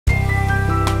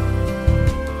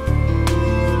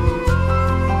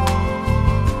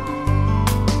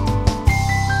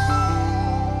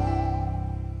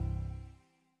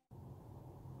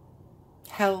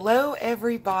Hello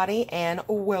everybody and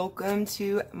welcome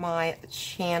to my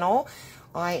channel.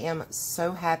 I am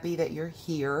so happy that you're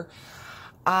here.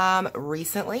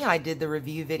 Recently I did the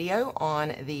review video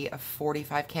on the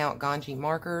 45 count Zongii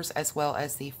markers as well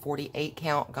as the 48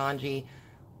 count Zongii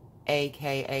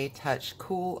aka Touch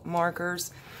Cool markers.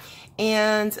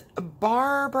 And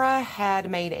Barbara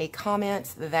had made a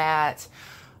comment that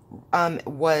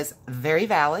was very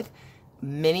valid.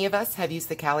 Many of us have used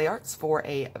the Caliarts for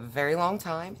a very long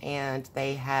time, and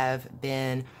they have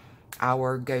been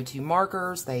our go-to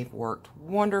markers. They've worked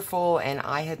wonderful, and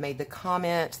I had made the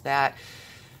comment that,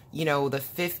 you know, the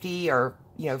 50 or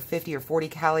 40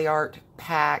 Caliart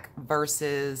pack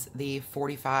versus the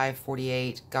 45,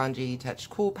 48 Zongii Touch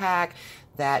Cool pack,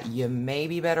 that you may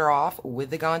be better off with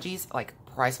the Zongiis, like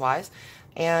price-wise.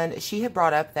 And she had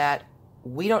brought up that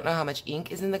we don't know how much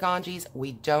ink is in the Zongiis.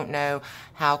 We don't know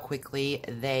how quickly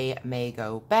they may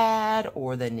go bad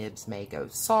or the nibs may go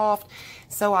soft.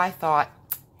 So I thought,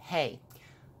 hey,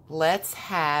 let's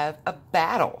have a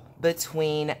battle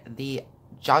between the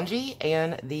Zongii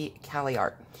and the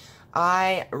Caliart.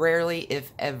 I rarely,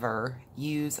 if ever,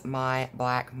 use my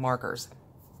black markers.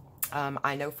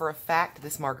 I know for a fact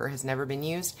this marker has never been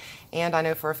used, and I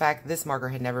know for a fact this marker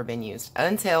had never been used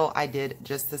until I did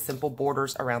just the simple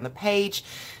borders around the page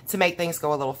to make things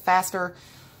go a little faster.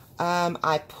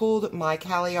 I pulled my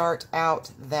Caliart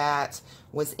out that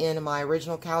was in my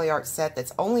original Caliart set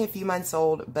that's only a few months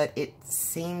old, but it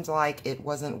seemed like it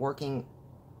wasn't working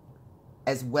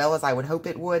as well as I would hope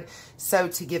it would. So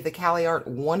to give the Caliart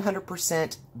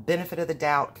 100% benefit of the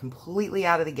doubt, completely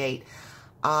out of the gate,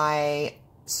 I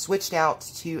switched out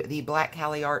to the black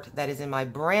Caliart that is in my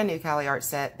brand new Caliart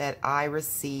set that I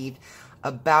received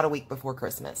about a week before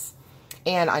Christmas.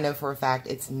 And I know for a fact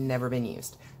it's never been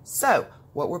used. So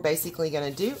what we're basically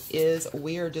going to do is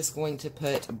we are just going to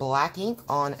put black ink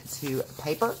onto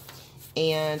paper,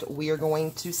 and we are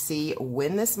going to see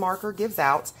when this marker gives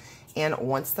out. And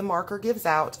once the marker gives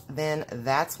out, then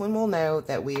that's when we'll know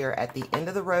that we are at the end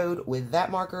of the road with that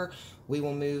marker. We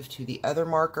will move to the other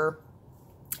marker.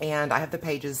 And I have the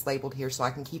pages labeled here so I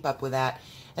can keep up with that.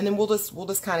 And then we'll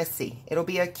just kind of see. It'll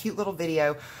be a cute little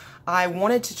video. I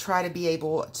wanted to try to be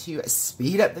able to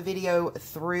speed up the video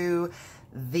through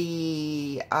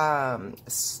the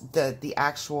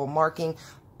actual marking,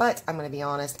 but I'm going to be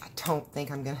honest, I don't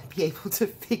think I'm going to be able to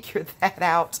figure that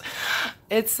out.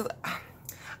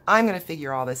 I'm going to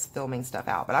figure all this filming stuff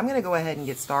out, but I'm going to go ahead and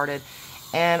get started.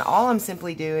 And all I'm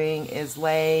simply doing is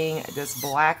laying just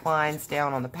black lines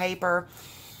down on the paper.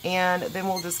 And then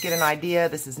we'll just get an idea.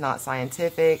 This is not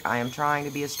scientific. I am trying to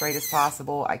be as straight as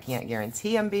possible. I can't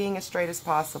guarantee I'm being as straight as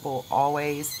possible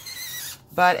always,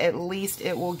 but at least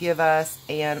it will give us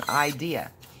an idea.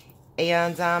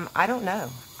 And I don't know.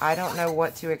 I don't know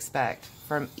what to expect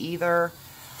from either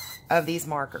of these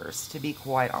markers, to be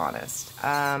quite honest.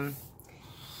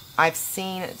 I've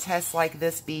seen tests like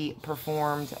this be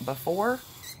performed before,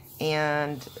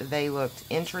 and they looked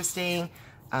interesting.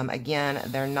 Again,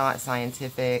 they're not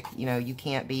scientific. You know, you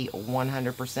can't be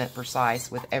 100%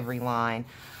 precise with every line.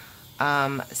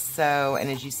 And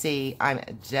as you see, I'm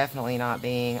definitely not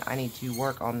being, I need to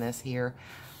work on this here.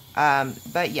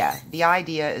 But yeah, the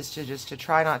idea is to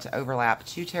try not to overlap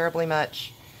too terribly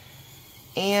much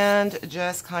and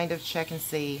just kind of check and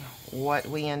see what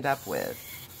we end up with.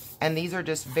 And these are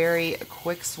just very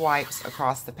quick swipes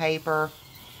across the paper.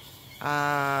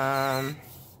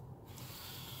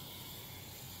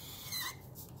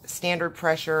 Standard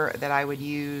pressure that I would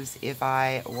use if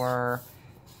I were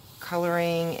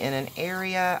coloring in an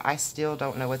area. I still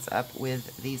don't know what's up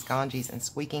with these Zongiis and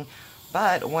squeaking,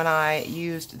 but when I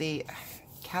used the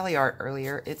Caliart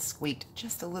earlier, it squeaked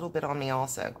just a little bit on me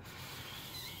also.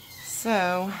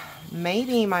 So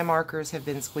maybe my markers have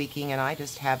been squeaking and I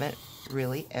just haven't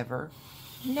really ever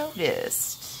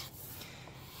noticed.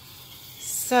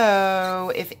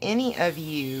 So if any of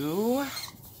you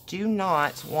do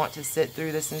not want to sit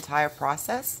through this entire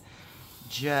process,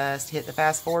 just hit the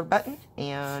fast forward button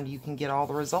and you can get all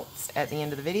the results at the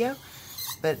end of the video.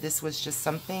 But this was just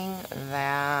something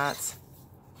that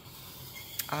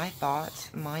I thought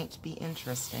might be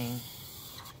interesting.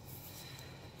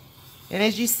 And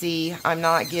as you see, I'm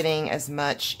not getting as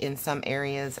much in some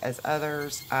areas as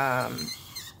others.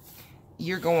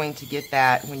 You're going to get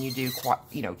that when you do,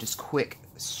 just quick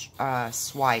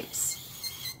swipes.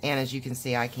 And as you can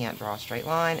see, I can't draw a straight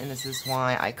line, and this is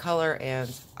why I color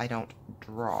and I don't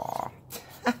draw.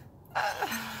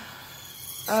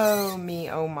 Oh me,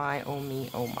 oh my, oh me,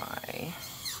 oh my.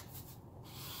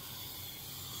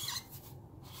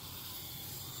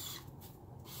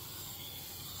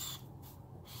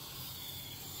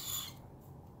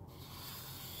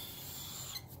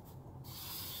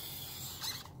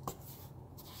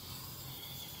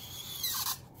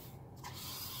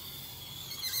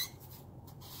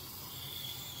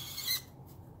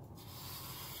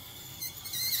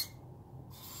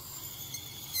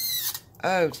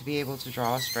 Oh, to be able to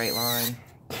draw a straight line.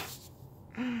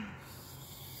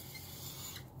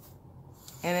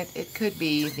 And it could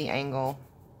be the angle,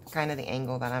 kind of the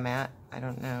angle that I'm at. I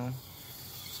don't know.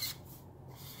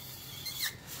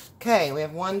 Okay, we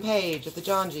have one page of the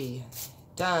Zongii.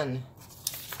 Done.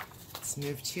 Let's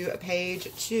move to page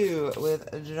 2 with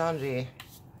Zongii.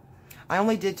 I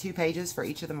only did 2 pages for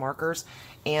each of the markers,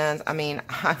 and I mean,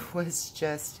 I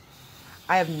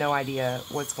have no idea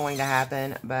what's going to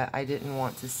happen, but I didn't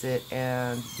want to sit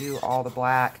and do all the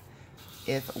black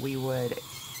if we would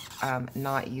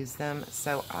not use them.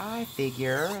 So I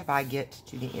figure if I get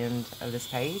to the end of this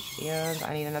page and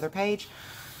I need another page,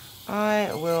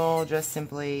 I will just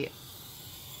simply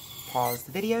pause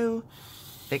the video,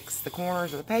 fix the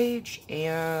corners of the page,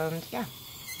 and yeah,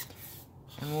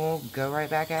 and we'll go right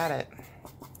back at it.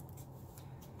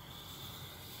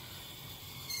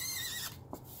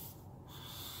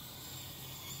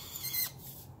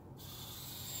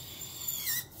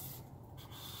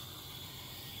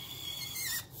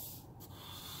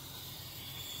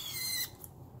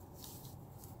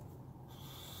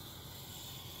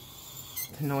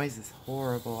 The noise is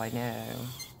horrible, I know.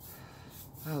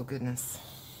 Oh, goodness.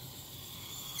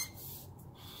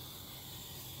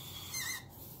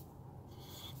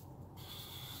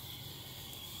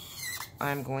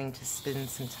 I'm going to spend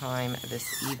some time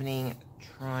this evening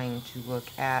trying to look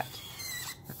at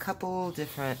a couple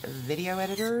different video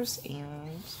editors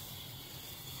and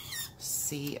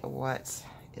see what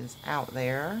is out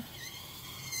there.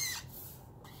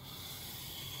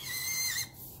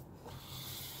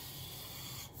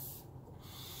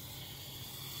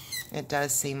 It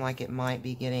does seem like it might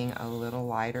be getting a little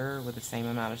lighter with the same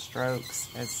amount of strokes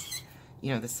as,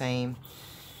 you know, the same.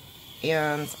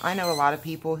 And I know a lot of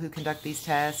people who conduct these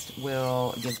tests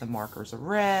will give the markers a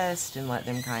rest and let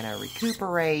them kind of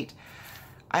recuperate.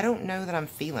 I don't know that I'm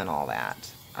feeling all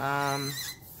that.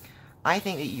 I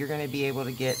think that you're going to be able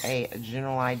to get a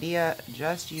general idea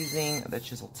just using the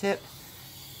chisel tip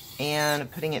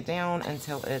and putting it down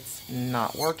until it's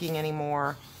not working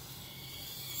anymore.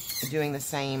 Doing the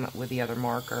same with the other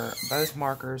marker. Both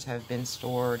markers have been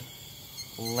stored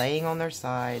laying on their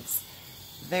sides.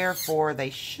 Therefore,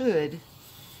 they should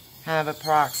have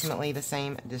approximately the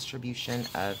same distribution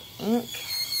of ink.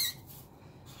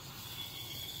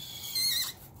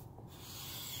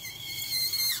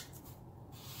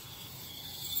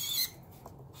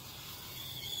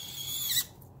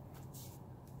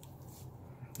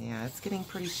 Yeah, it's getting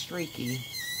pretty streaky.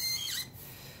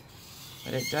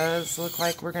 But it does look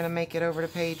like we're going to make it over to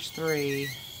page 3.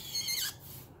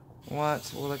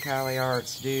 What will the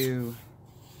Caliarts do?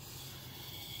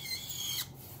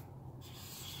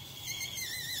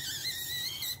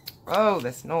 Oh,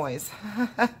 this noise.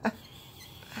 That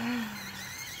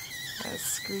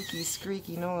squeaky,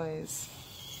 squeaky noise.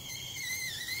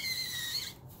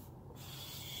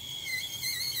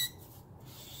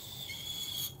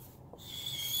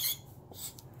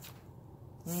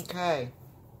 Okay.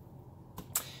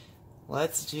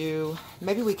 Let's do,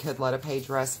 maybe we could let a page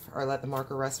rest, or let the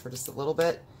marker rest for just a little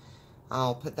bit.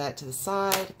 I'll put that to the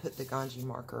side, put the Zongii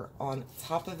marker on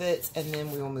top of it, and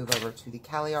then we will move over to the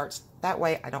Caliarts. That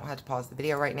way I don't have to pause the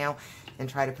video right now and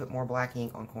try to put more black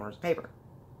ink on corners of paper.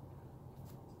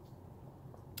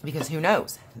 Because who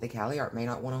knows, the Caliart may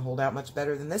not want to hold out much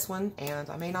better than this one, and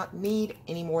I may not need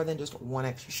any more than just one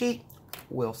extra sheet.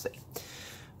 We'll see.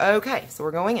 Okay, so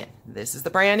we're going in. This is the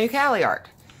brand new Caliart.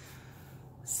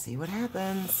 See what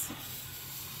happens.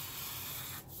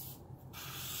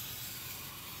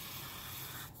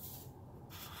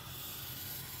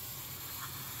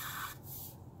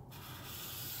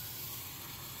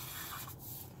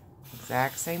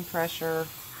 Exact same pressure,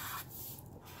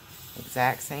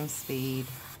 exact same speed.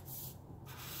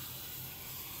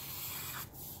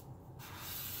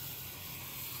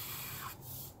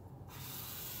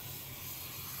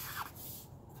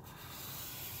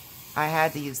 I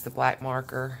had to use the black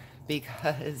marker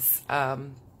because,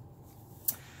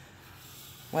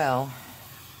 well,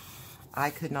 I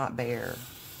could not bear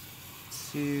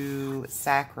to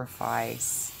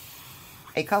sacrifice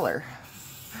a color.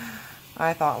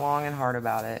 I thought long and hard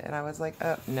about it, and I was like,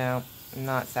 oh, no, I'm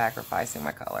not sacrificing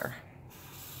my color.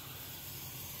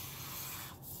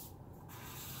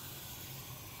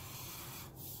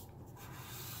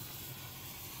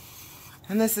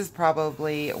 And this is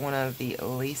probably one of the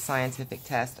least scientific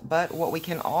tests, but what we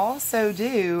can also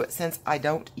do, since I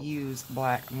don't use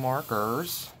black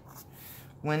markers,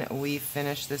 when we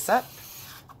finish this up,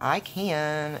 I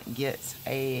can get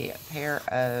a pair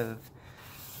of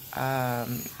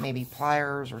maybe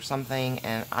pliers or something,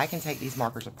 and I can take these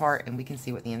markers apart and we can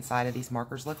see what the inside of these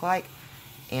markers look like.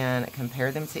 and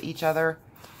compare them to each other.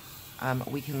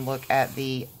 We can look at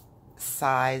the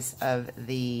size of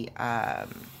the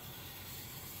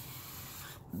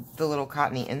little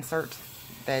cottony insert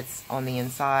that's on the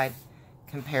inside,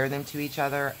 compare them to each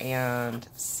other, and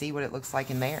see what it looks like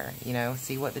in there. You know,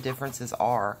 see what the differences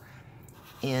are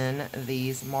in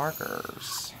these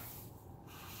markers.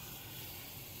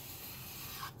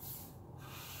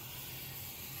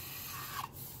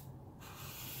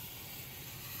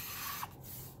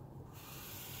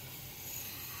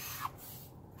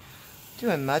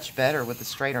 Doing much better with the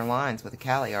straighter lines with the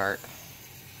Caliart.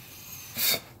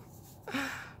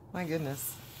 My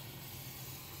goodness.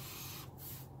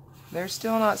 They're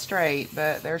still not straight,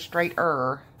 but they're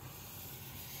straighter.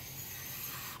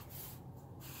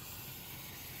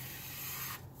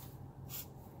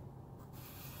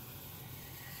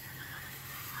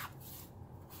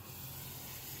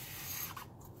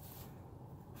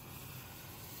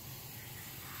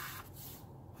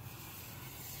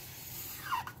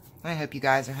 I hope you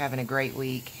guys are having a great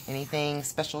week. Anything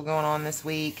special going on this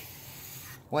week?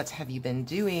 What have you been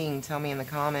doing? Tell me in the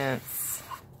comments.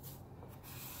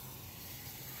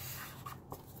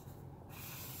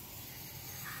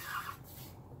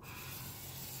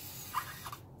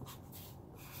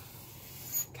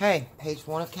 Okay, page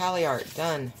 1 of Caliart,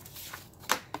 done.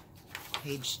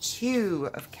 Page 2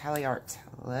 of Caliart.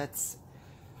 Let's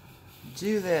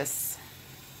do this.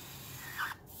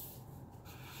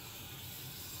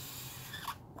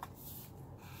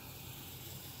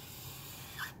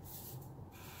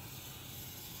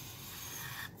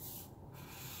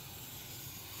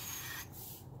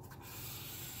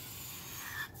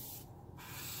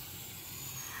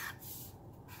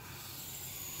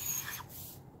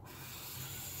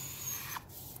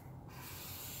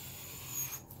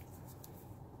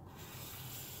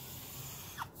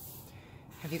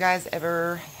 Have you guys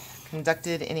ever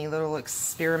conducted any little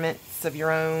experiments of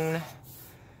your own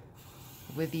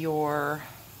with your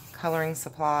coloring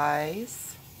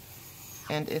supplies?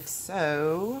 And if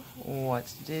so,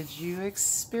 what did you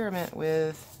experiment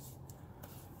with?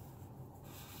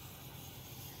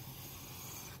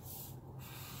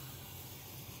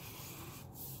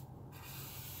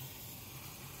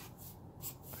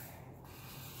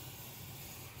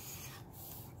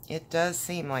 It does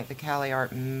seem like the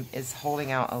Caliart is holding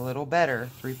out a little better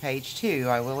through page 2,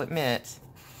 I will admit.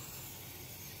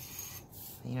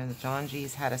 You know, the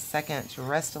Zongii's had a second to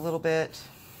rest a little bit.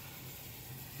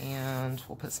 And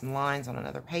we'll put some lines on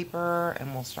another paper,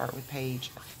 and we'll start with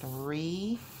page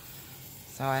 3.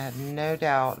 So I have no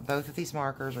doubt both of these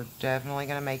markers are definitely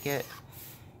going to make it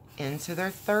into their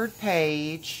third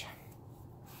page.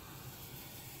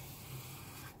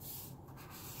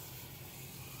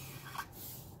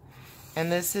 And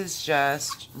this is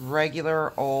just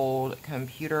regular old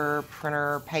computer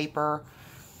printer paper.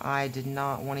 I did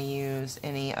not want to use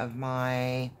any of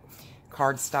my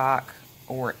cardstock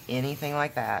or anything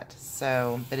like that.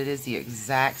 So, but it is the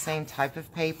exact same type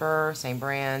of paper, same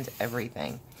brand,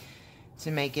 everything,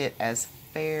 to make it as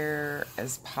fair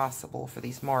as possible for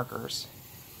these markers.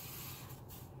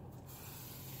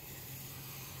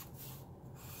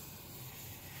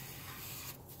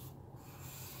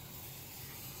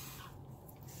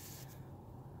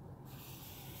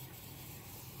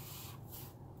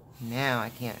 Now I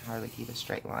can't hardly keep a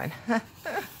straight line.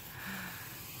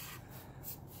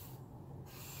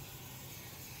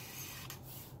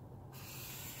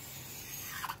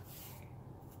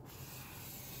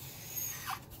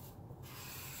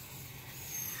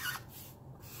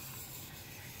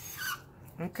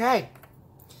 Okay.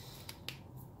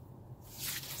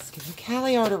 Let's give the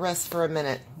Caliart a rest for a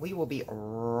minute. We will be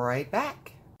right back.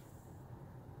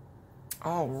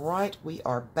 All right, we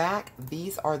are back.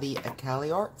 These are the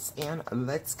Caliarts, and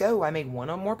let's go. I made one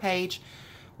more page.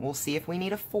 We'll see if we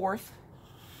need a fourth.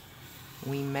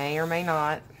 We may or may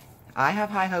not. I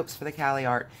have high hopes for the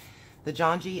Caliart. The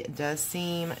Zongii does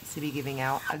seem to be giving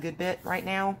out a good bit right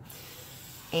now,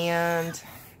 and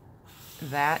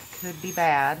that could be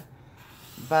bad.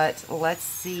 But let's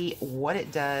see what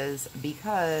it does,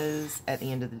 because at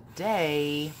the end of the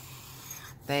day,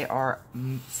 they are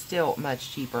still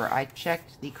much cheaper. I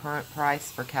checked the current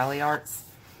price for Caliarts.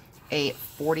 A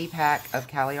 40 pack of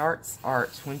Caliarts are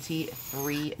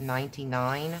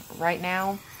 $23.99 right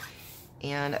now.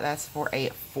 And that's for a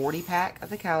 40 pack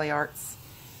of the Caliarts.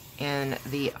 And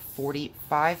the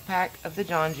 45 pack of the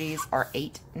Zongiis are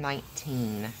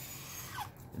 $8.19.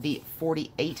 The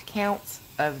 48 count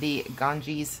of the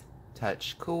Zongii's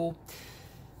Touch Cool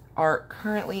are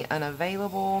currently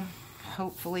unavailable.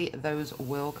 Hopefully those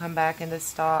will come back into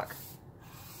stock.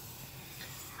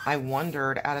 I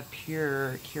wondered out of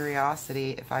pure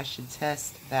curiosity if I should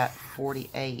test that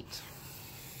 48,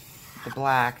 the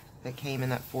black that came in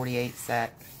that 48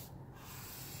 set.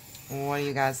 What do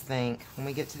you guys think? When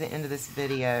we get to the end of this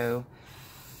video,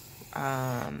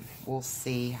 we'll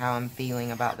see how I'm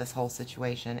feeling about this whole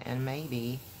situation, and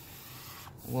maybe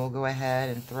we'll go ahead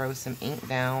and throw some ink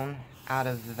down out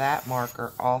of that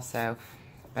marker also.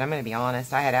 But I'm going to be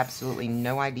honest, I had absolutely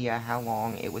no idea how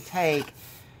long it would take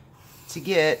to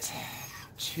get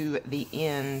to the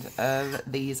end of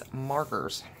these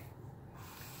markers.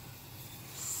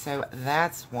 So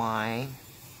that's why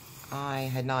I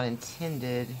had not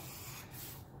intended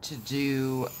to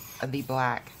do the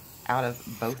black out of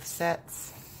both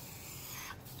sets,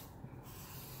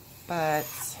 but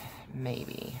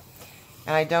maybe.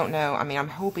 And I don't know, I mean, I'm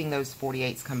hoping those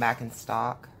 48s come back in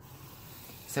stock.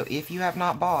 So if you have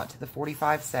not bought the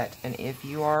 45 set, and if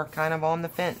you are kind of on the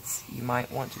fence, you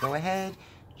might want to go ahead,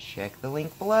 check the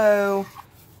link below,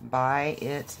 buy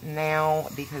it now,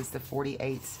 because the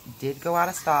 48s did go out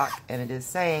of stock, and it is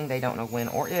saying they don't know when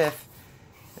or if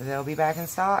they'll be back in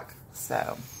stock,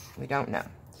 so we don't know.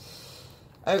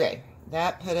 Okay,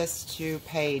 that put us to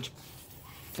page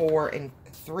 4 and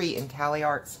 3 in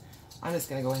Caliarts. I'm just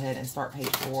going to go ahead and start page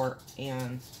 4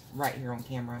 and right here on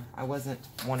camera. I wasn't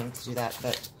wanting to do that,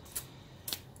 but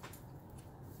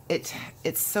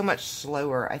it's so much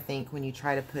slower, I think, when you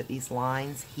try to put these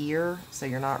lines here, so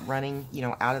you're not running, you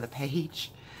know, out of the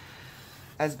page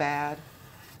as bad.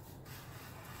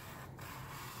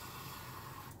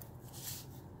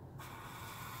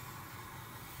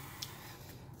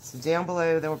 So down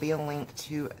below, there will be a link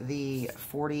to the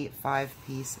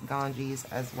 45-piece Zongiis,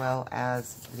 as well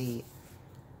as the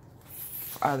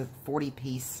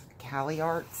 40-piece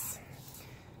Caliarts,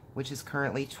 which is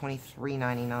currently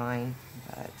 $23.99.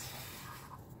 But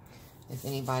if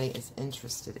anybody is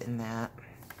interested in that.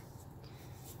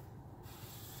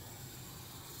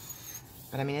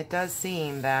 But I mean, it does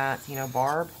seem that, you know,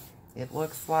 Barb, it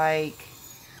looks like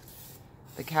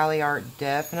the Caliart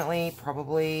definitely,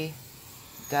 probably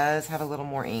does have a little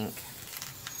more ink.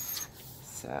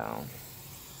 So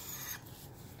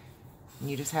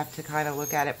you just have to kind of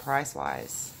look at it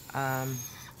price-wise.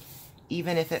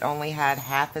 Even if it only had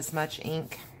half as much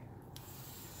ink,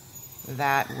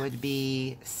 that would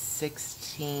be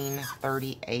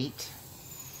 $16.38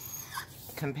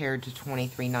 compared to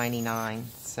 $23.99.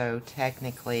 So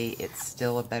technically, it's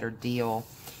still a better deal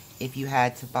if you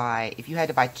had to buy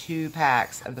 2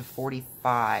 packs of the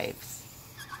 45s.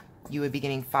 You would be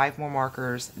getting 5 more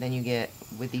markers than you get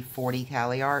with the 40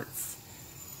 Caliarts.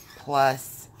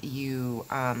 Plus, you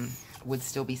would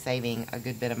still be saving a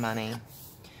good bit of money.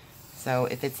 So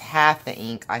if it's half the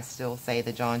ink, I still say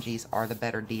the Zongiis are the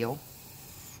better deal.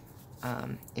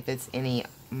 If it's any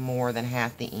more than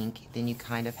half the ink, then you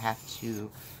kind of have to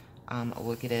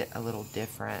look at it a little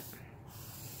different.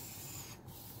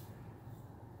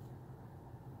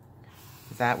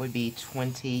 That would be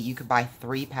 20. You could buy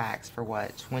 3 packs for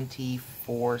what?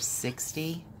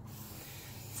 $24.60.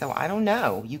 So I don't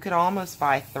know. You could almost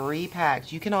buy 3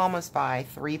 packs. You can almost buy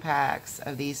 3 packs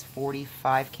of these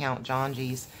 45 count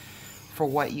Zongiis for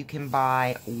what you can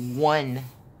buy 1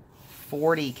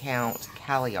 40 count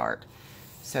Caliart.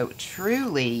 So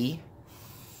truly,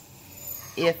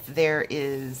 if there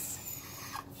is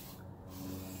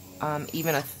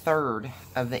even a third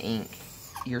of the ink,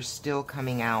 you're still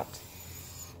coming out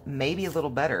maybe a little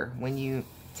better when you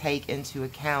take into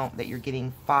account that you're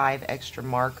getting 5 extra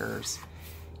markers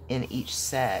in each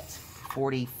set.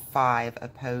 45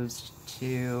 opposed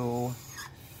to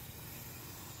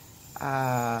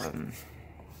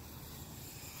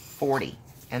 40.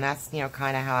 And that's, you know,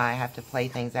 kind of how I have to play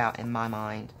things out in my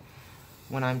mind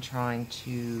when I'm trying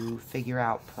to figure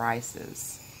out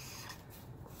prices.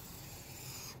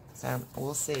 So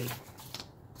we'll see.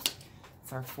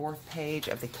 It's our 4th page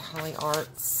of the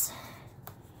Caliarts.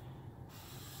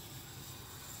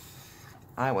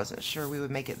 I wasn't sure we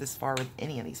would make it this far with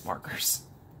any of these markers.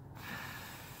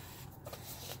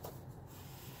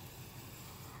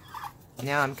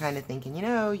 Now I'm kind of thinking, you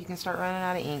know, you can start running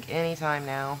out of ink anytime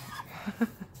now.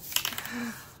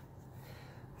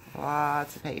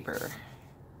 Lots of paper.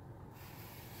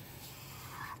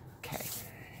 Okay.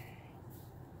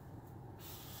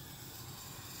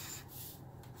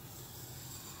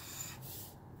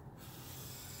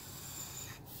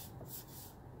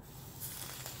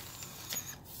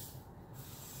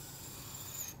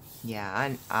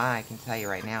 Yeah, I can tell you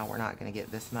right now, we're not going to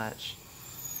get this much,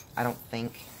 I don't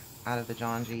think, out of the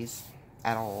Zongiis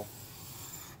at all.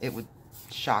 It would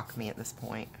shock me at this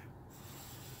point.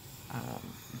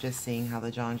 Just seeing how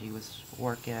the Zongii was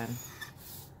working.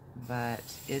 but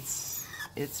it's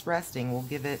resting. We'll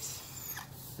give it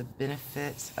the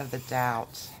benefit of the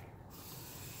doubt.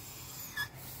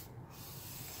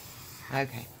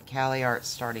 Okay, Caliart's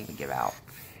starting to give out.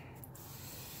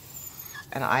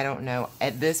 And I don't know,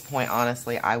 at this point,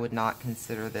 honestly, I would not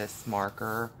consider this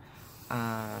marker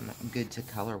good to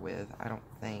color with, I don't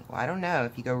think. Well, I don't know.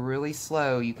 If you go really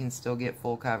slow, you can still get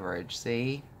full coverage,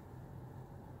 see?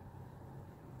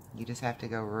 You just have to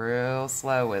go real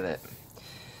slow with it.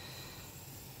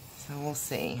 So we'll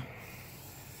see.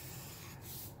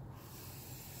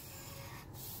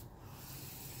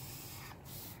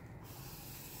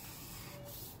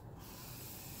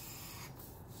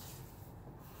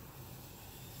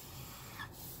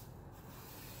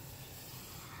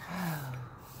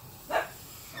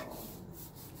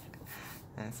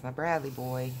 That's my Bradley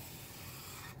boy.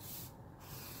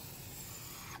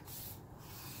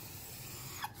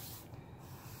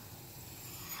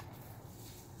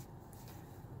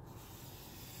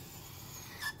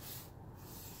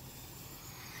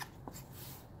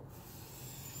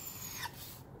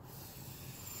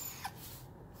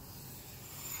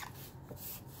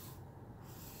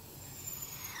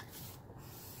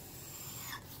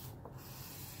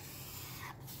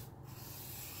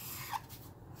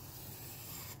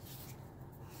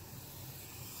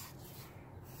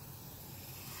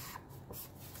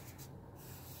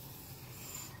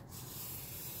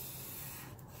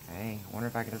 I wonder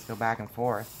if I can just go back and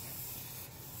forth.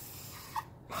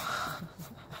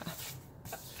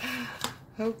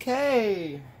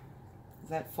 Okay. Is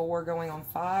that 4 going on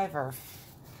 5, or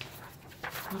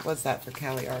what was that for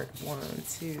Caliart? 1,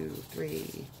 2,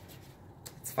 3.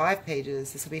 It's 5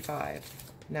 pages. This will be 5.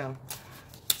 No.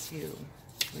 2,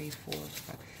 3, 4,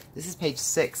 5. This is page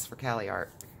 6 for Caliart.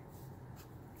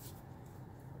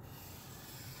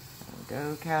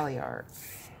 Go Caliart.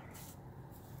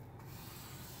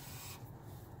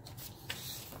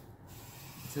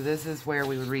 So this is where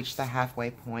we would reach the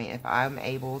halfway point. If I'm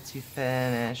able to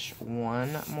finish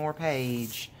 1 more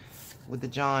page with the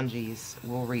Zongiis,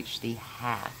 we'll reach the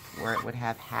half, where it would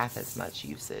have half as much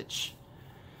usage.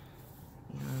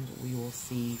 And we will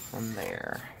see from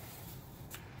there.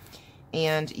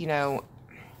 And, you know,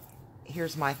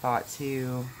 here's my thought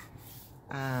too.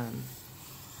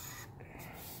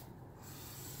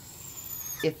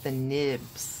 If the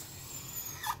nibs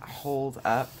hold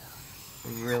up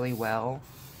really well,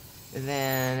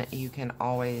 then you can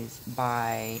always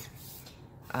buy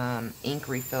ink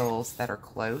refills that are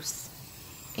close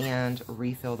and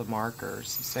refill the markers.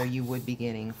 So you would be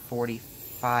getting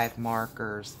 45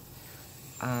 markers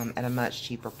at a much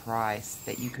cheaper price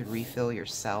that you could refill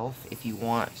yourself if you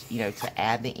want, you know, to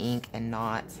add the ink and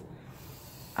not,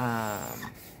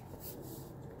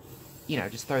 you know,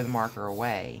 just throw the marker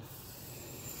away.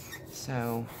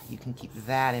 So you can keep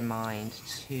that in mind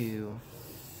too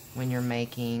when you're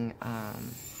making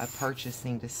a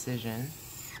purchasing decision.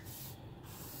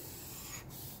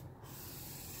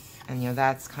 And, you know,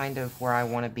 that's kind of where I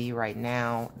want to be right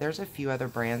now. There's a few other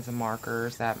brands of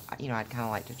markers that, you know, I'd kind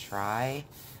of like to try.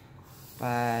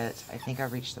 But I think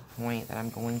I've reached the point that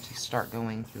I'm going to start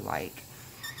going through, like,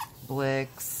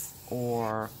 Blix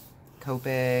or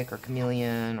Copic or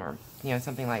Chameleon or, you know,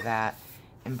 something like that,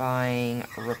 and buying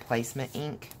a replacement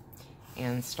ink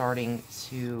and starting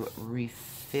to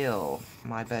refill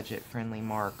my budget-friendly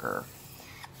marker,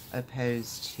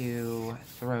 opposed to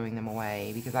throwing them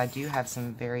away, because I do have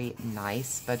some very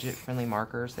nice budget-friendly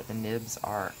markers that the nibs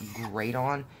are great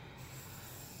on.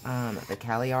 The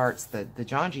Caliarts, the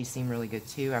Zongii seem really good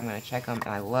too. I'm going to check them,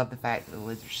 and I love the fact that the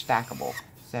lids are stackable.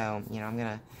 So, you know, I'm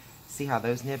going to see how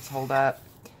those nibs hold up.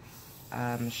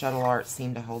 The Shuttle Arts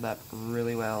seem to hold up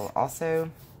really well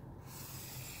also.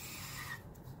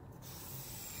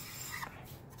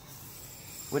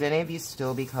 Would any of you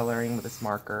still be coloring with this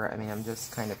marker? I mean, I'm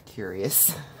just kind of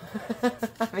curious.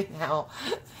 I mean, how?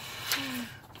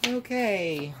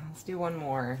 Okay, let's do one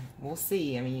more. We'll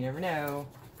see. I mean, you never know.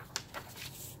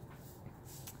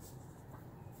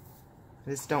 I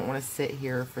just don't want to sit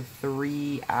here for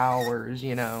 3 hours,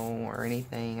 you know, or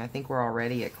anything. I think we're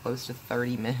already at close to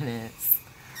 30 minutes.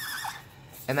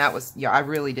 And that was, yeah, I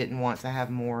really didn't want to have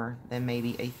more than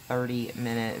maybe a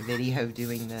 30-minute video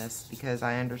doing this, because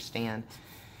I understand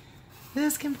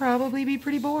this can probably be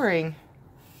pretty boring.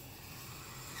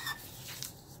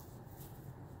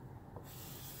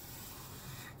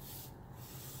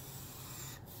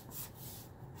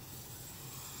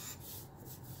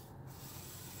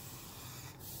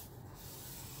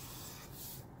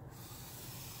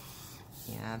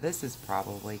 Yeah, this is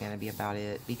probably going to be about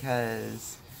it,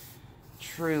 because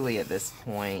truly at this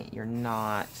point, you're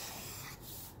not...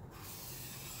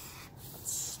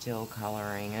 Let's still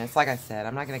coloring. And it's like I said,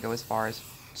 I'm not going to go as far as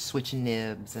switching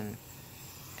nibs and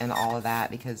all of that,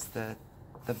 because the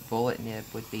bullet nib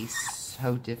would be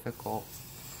so difficult.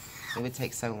 It would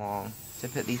take so long to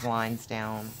put these lines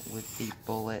down with the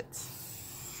bullet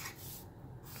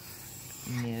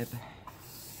nib.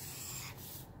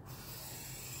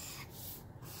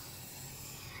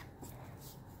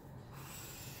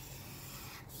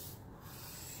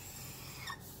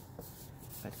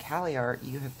 But Caliart,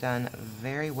 you have done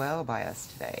very well by us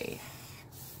today.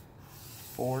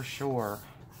 For sure.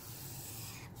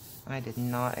 I did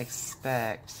not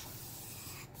expect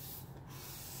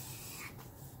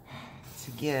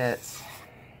to get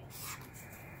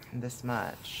this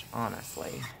much,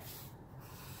 honestly.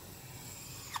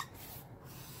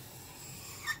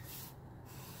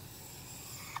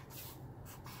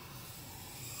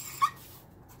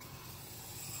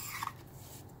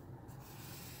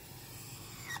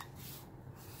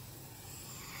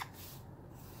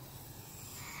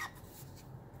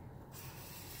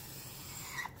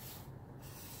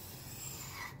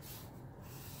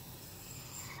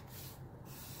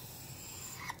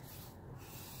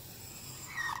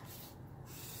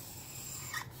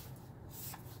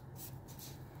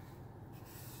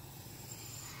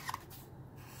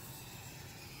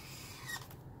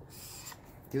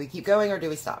 Do we keep going or do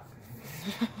we stop?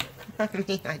 I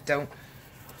mean, I don't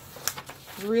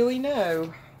really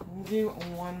know. We'll do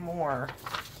one more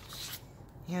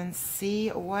and see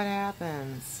what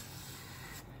happens.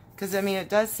 Because, I mean, it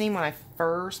does seem when I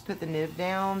first put the nib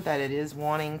down that it is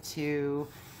wanting to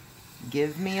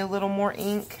give me a little more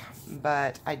ink,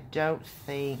 but I don't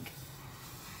think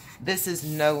this is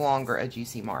no longer a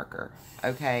juicy marker.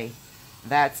 Okay,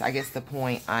 that's, I guess, the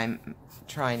point I'm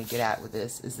trying to get at with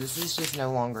this is just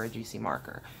no longer a juicy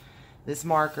marker. This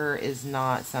marker is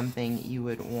not something you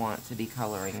would want to be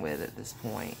coloring with at this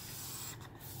point.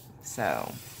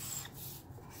 So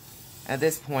at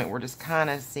this point, we're just kind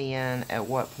of seeing at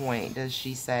what point does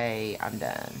she say I'm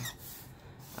done.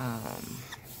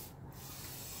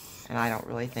 And I don't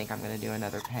really think I'm going to do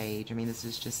another page. I mean, this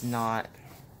is just not...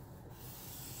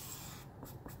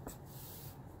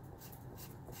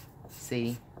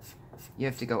 See? You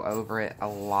have to go over it a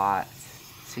lot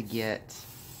to get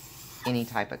any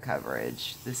type of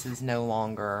coverage. This is no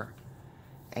longer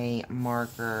a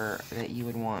marker that you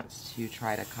would want to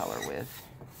try to color with.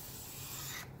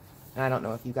 And I don't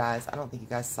know if you guys, I don't think you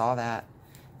guys saw that.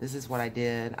 This is what I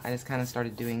did. I just kind of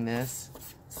started doing this.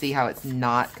 See how it's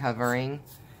not covering?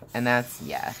 And that's,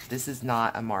 yeah, this is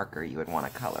not a marker you would want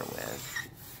to color with.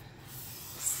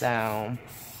 So...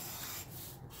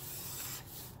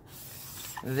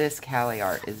 this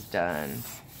Caliart is done.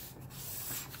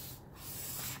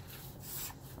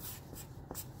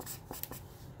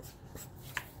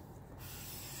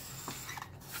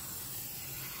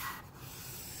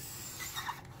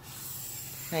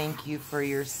 Thank you for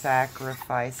your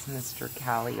sacrifice, Mr.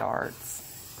 Caliart.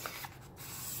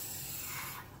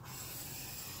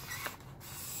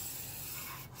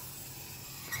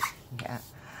 Yeah.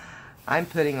 I'm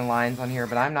putting the lines on here,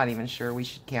 but I'm not even sure we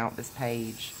should count this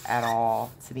page at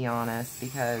all, to be honest,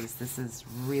 because this is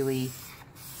really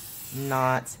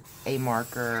not a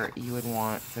marker you would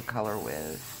want to color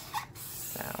with.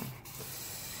 So,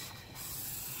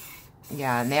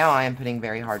 yeah, now I am putting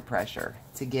very hard pressure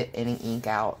to get any ink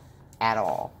out at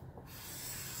all.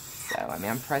 So, I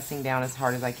mean, I'm pressing down as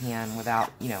hard as I can without,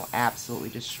 you know, absolutely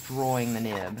destroying the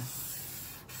nib.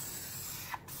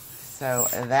 So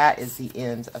that is the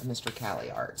end of Mr.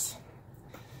 Caliart.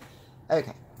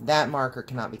 Okay, that marker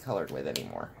cannot be colored with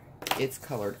anymore. It's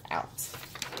colored out.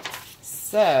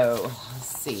 So,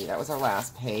 let's see, that was our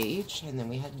last page, and then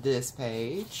we had this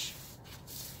page,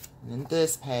 and then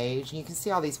this page, and you can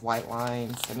see all these white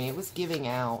lines. I mean, it was giving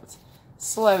out.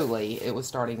 Slowly, it was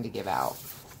starting to give out.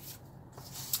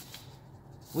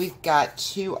 We've got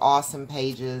 2 awesome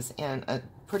pages and a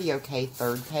pretty okay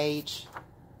third page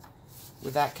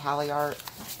with that Caliart,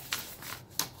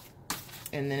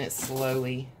 and then it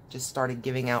slowly just started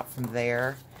giving out from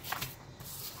there.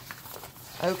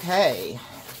 Okay,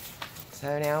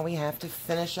 so now we have to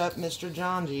finish up Mr.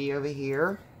 Zongii over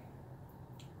here.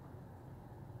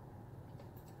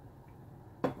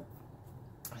 A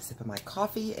sip of my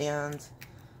coffee, and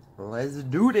let's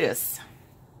do this.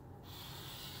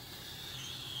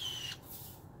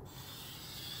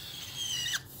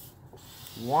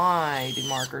 Why do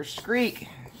markers streak?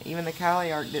 Even the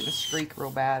Caliart didn't streak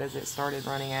real bad as it started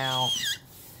running out.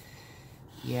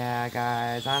 Yeah,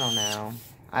 guys, I don't know.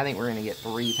 I think we're going to get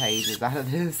 3 pages out of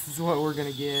this, is what we're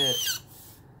going to get.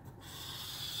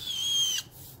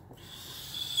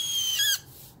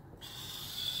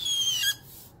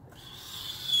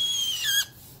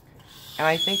 And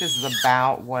I think this is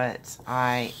about what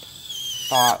I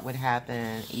thought would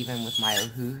happen even with my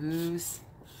Ohuhus.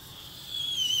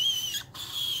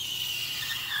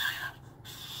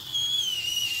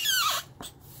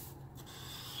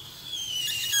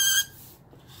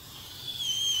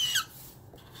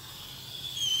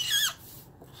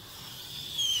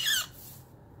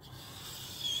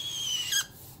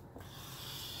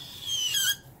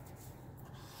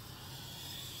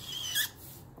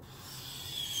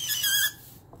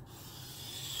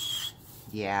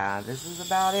 Yeah, this is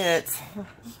about it.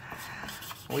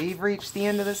 We've reached the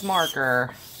end of this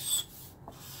marker.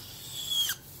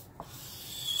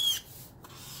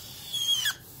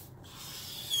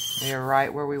 We are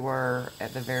right where we were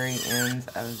at the very end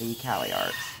of the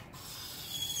Caliart.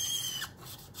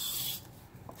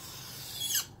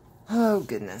 Oh,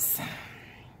 goodness.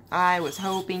 I was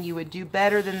hoping you would do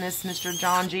better than this, Mr.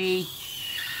 Zongii.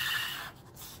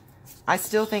 I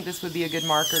still think this would be a good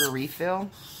marker to refill.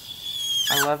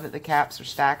 I love that the caps are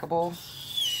stackable.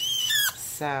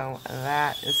 So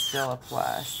that is still a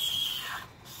plus.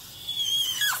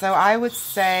 So I would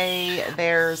say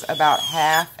there's about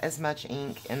half as much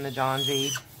ink in the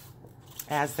Zongii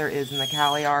as there is in the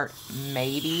Caliart.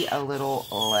 Maybe a little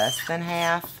less than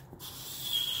half.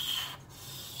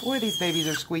 Boy, these babies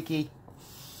are squeaky.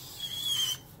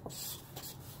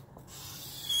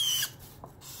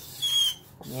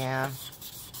 Yeah.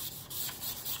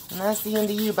 And that's the end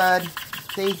of you, bud.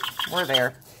 See, we're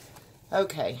there.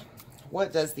 Okay,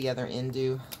 what does the other end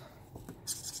do?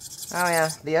 Oh yeah,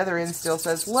 the other end still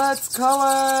says, let's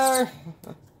color!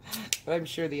 But I'm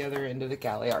sure the other end of the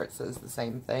Caliart says the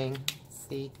same thing.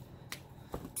 See?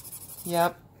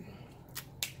 Yep.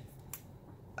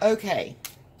 Okay,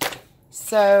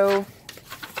 so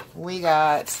we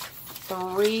got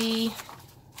 3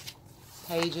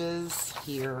 pages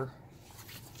here.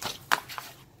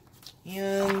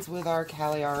 Ends with our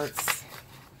Caliarts.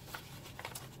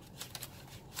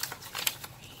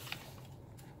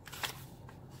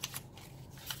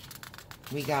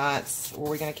 We got, were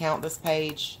we going to count this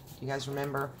page? Do you guys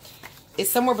remember? It's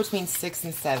somewhere between 6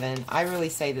 and 7. I really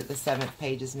say that the 7th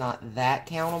page is not that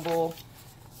countable.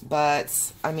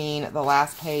 But, I mean, the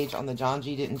last page on the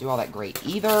Zongii didn't do all that great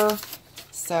either.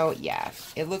 So, yeah.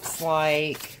 It looks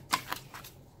like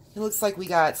we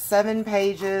got 7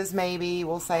 pages, maybe,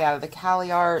 we'll say, out of the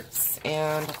Caliarts.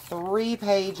 And 3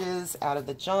 pages out of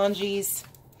the Zongiis.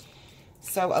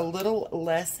 So, a little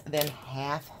less than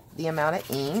half the amount of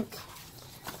ink.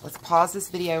 Let's pause this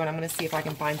video and I'm going to see if I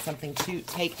can find something to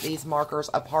take these markers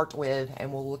apart with,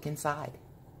 and we'll look inside.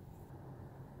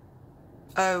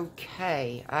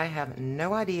 Okay, I have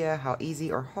no idea how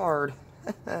easy or hard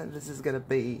this is going to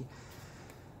be.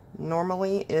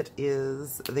 Normally it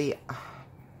is the,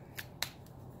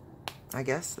 I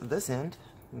guess, this end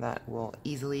that will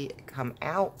easily come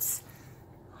out.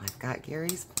 I've got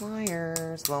Gary's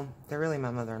pliers. Well, they're really my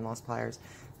mother-in-law's pliers.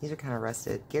 These are kind of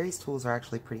rusted. Gary's tools are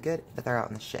actually pretty good, but they're out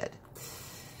in the shed.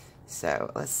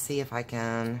 So let's see if I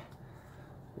can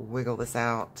wiggle this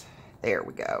out. There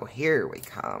we go. Here we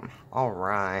come. All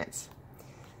right.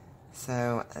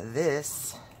 So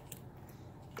this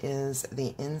is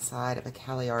the inside of a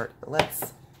Caliart.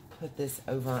 Let's put this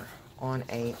over on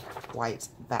a white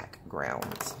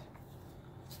background.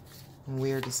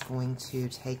 We're just going to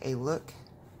take a look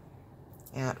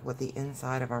at what the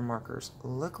inside of our markers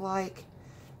look like.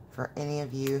 For any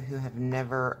of you who have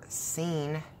never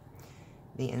seen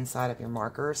the inside of your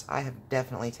markers, I have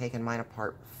definitely taken mine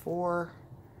apart before.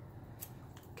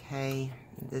 Okay,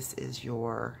 this is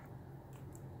your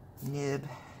nib,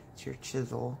 it's your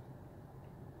chisel.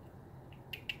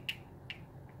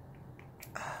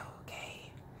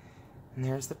 Okay, and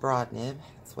there's the broad nib.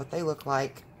 That's what they look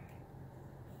like.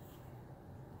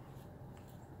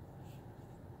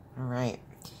 All right,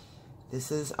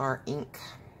 this is our ink.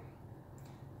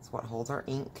 What holds our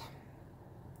ink.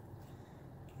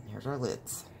 And here's our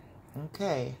lids.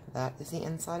 Okay, that is the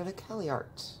inside of a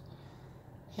Caliart.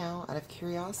 Now, out of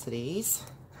curiosities,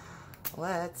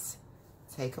 let's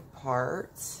take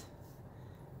apart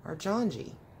our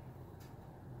Zongii.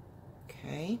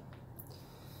 Okay.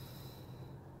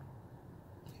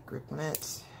 Get a grip on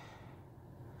it.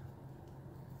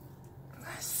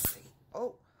 Let's see.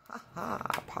 Oh, haha,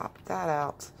 popped that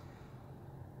out.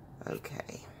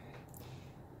 Okay.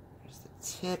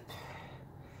 Tip.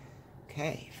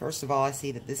 Okay, first of all, I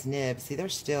see that this nib, see,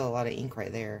 there's still a lot of ink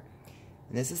right there.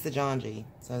 And this is the Zongii,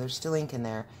 so there's still ink in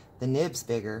there. The nib's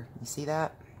bigger. You see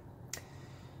that?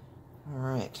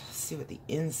 Alright, let's see what the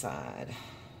inside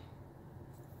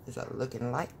is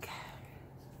looking like.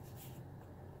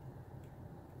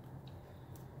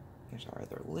 Here's our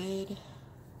other lid.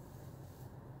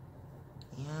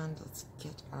 And let's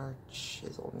get our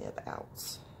chisel nib out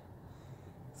so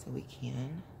we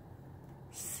can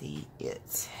see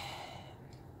it.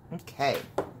 Okay.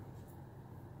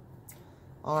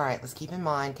 Alright, let's keep in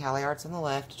mind Caliart's on the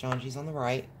left, Zongii's on the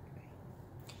right.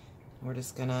 We're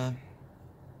just gonna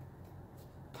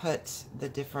put the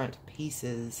different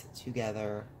pieces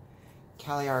together,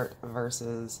 Caliart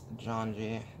versus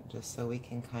Zongii, just so we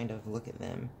can kind of look at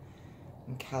them.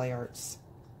 And Caliart's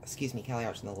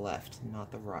on the left,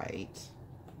 not the right.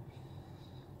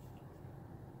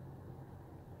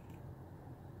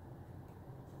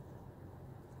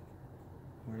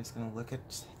 We're just going to look at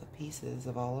the pieces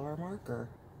of all of our marker.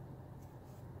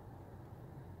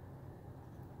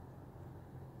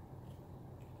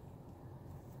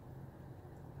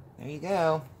 There you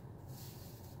go.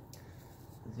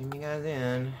 Zoom you guys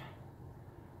in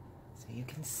so you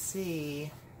can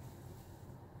see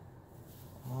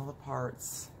all the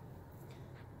parts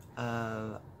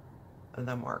of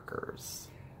the markers.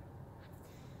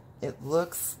 It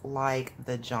looks like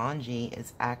the Zongii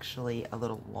is actually a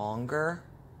little longer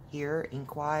here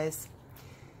ink-wise.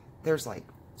 There's like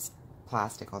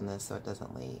plastic on this so it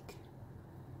doesn't leak.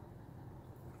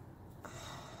 The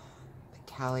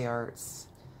Caliarts,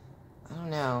 I don't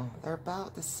know, they're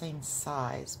about the same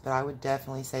size, but I would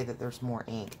definitely say that there's more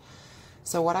ink.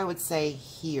 So what I would say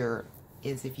here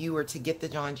is if you were to get the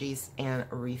Zongiis and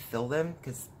refill them,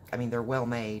 because I mean they're well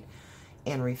made,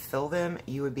 and refill them,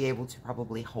 you would be able to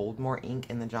probably hold more ink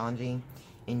in the Zongii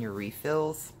in your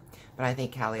refills. But I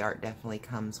think Caliart definitely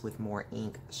comes with more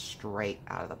ink straight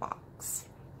out of the box.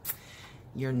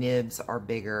 Your nibs are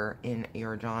bigger in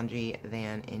your Zongii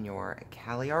than in your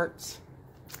Caliart.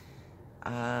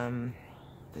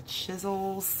 The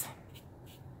chisels.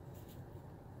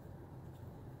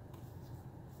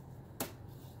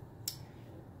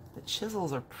 The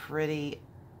chisels are pretty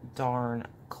darn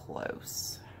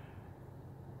close.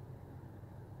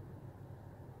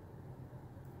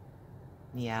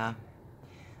 Yeah,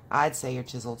 I'd say your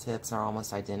chisel tips are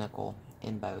almost identical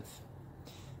in both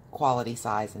quality,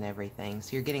 size, and everything.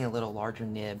 So you're getting a little larger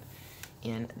nib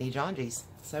in the Zongiis.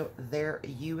 So there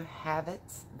you have it.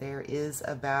 There is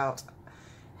about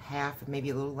half,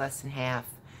 maybe a little less than half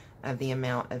of the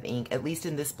amount of ink, at least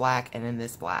in this black and in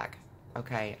this black.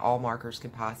 Okay, all markers can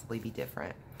possibly be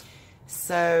different.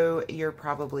 So you're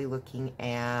probably looking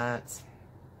at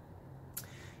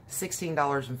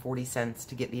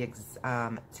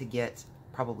 $16.40 to get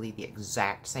probably the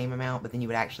exact same amount, but then you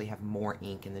would actually have more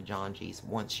ink in the Zongiis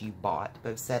once you bought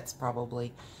both sets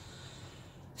probably.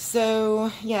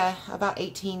 So yeah, about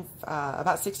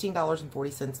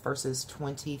 $16.40 versus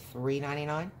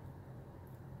 $23.99.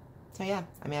 So yeah,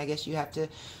 I mean, I guess you have to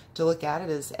look at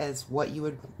it as what you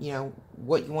would,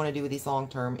 what you want to do with these long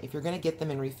term. If you're going to get them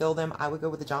and refill them, I would go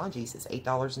with the Zongiis. It's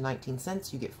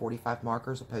 $8.19. You get 45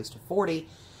 markers opposed to 40.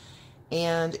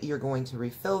 And you're going to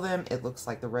refill them. It looks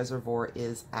like the reservoir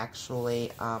is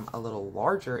actually a little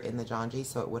larger in the Zongii,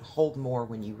 so it would hold more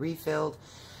when you refilled.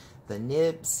 The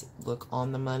nibs look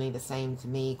on the money the same to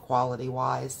me,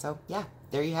 quality-wise. So, yeah,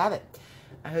 there you have it.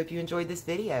 I hope you enjoyed this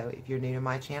video. If you're new to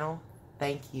my channel,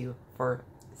 thank you for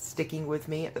sticking with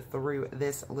me through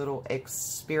this little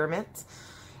experiment.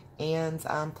 And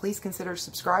please consider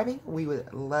subscribing. We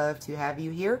would love to have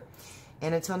you here.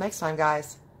 And until next time,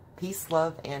 guys, peace,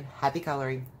 love, and happy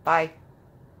coloring. Bye.